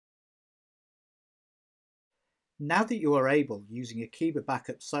Now that you are able, using Akeeba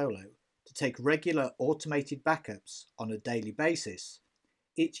Backup Solo, to take regular automated backups on a daily basis,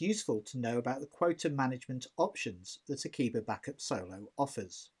 it's useful to know about the quota management options that Akeeba Backup Solo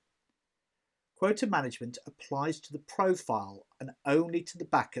offers. Quota management applies to the profile and only to the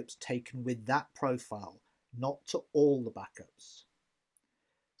backups taken with that profile, not to all the backups.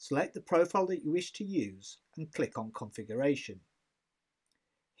 Select the profile that you wish to use and click on Configuration.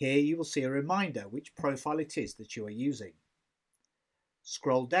 Here you will see a reminder which profile it is that you are using.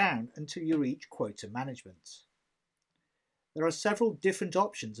 Scroll down until you reach Quota Management. There are several different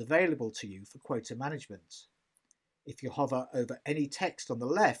options available to you for quota management. If you hover over any text on the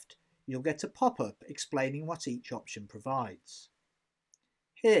left, you'll get a pop-up explaining what each option provides.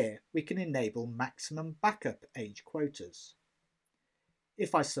 Here we can enable maximum backup age quotas.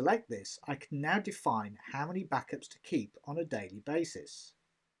 If I select this, I can now define how many backups to keep on a daily basis.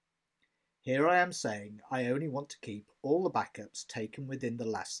 Here I am saying I only want to keep all the backups taken within the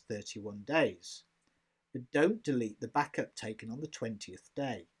last 31 days, but don't delete the backup taken on the 20th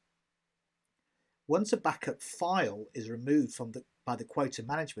day. Once a backup file is removed by the quota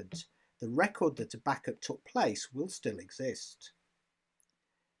management, the record that a backup took place will still exist.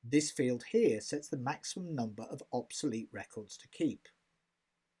 This field here sets the maximum number of obsolete records to keep.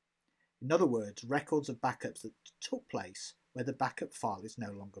 In other words, records of backups that took place where the backup file is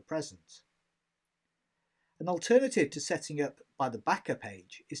no longer present. An alternative to setting up by the backup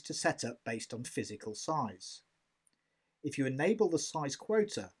age is to set up based on physical size. If you enable the size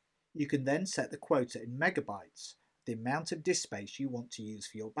quota, you can then set the quota in megabytes, the amount of disk space you want to use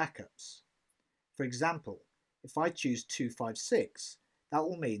for your backups. For example, if I choose 256, that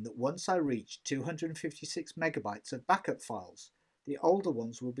will mean that once I reach 256 megabytes of backup files, the older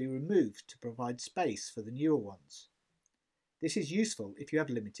ones will be removed to provide space for the newer ones. This is useful if you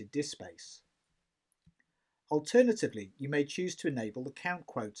have limited disk space. Alternatively, you may choose to enable the count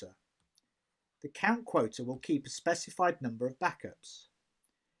quota. The count quota will keep a specified number of backups.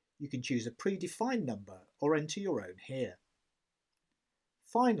 You can choose a predefined number or enter your own here.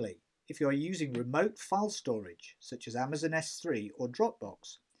 Finally, if you are using remote file storage, such as Amazon S3 or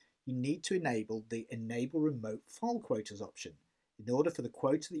Dropbox, you need to enable the Enable Remote File Quotas option in order for the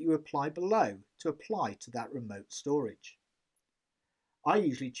quota that you apply below to apply to that remote storage. I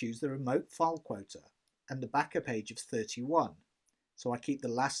usually choose the remote file quota and the backup age of 31, so I keep the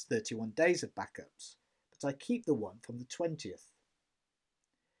last 31 days of backups, but I keep the one from the 20th.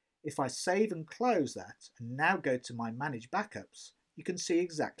 If I save and close that and now go to my Manage Backups, you can see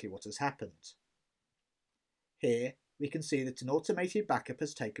exactly what has happened. Here we can see that an automated backup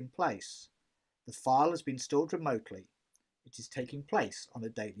has taken place. The file has been stored remotely. It is taking place on a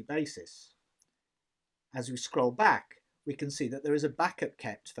daily basis. As we scroll back, we can see that there is a backup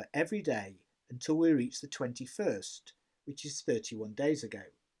kept for every day until we reach the 21st, which is 31 days ago.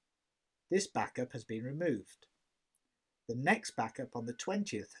 This backup has been removed. The next backup on the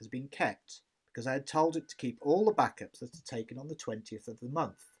 20th has been kept because I had told it to keep all the backups that are taken on the 20th of the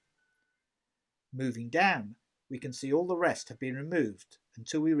month. Moving down, we can see all the rest have been removed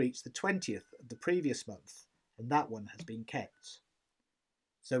until we reach the 20th of the previous month, and that one has been kept.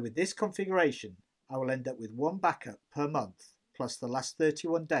 So with this configuration, I will end up with one backup per month plus the last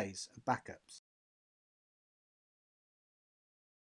 31 days of backups.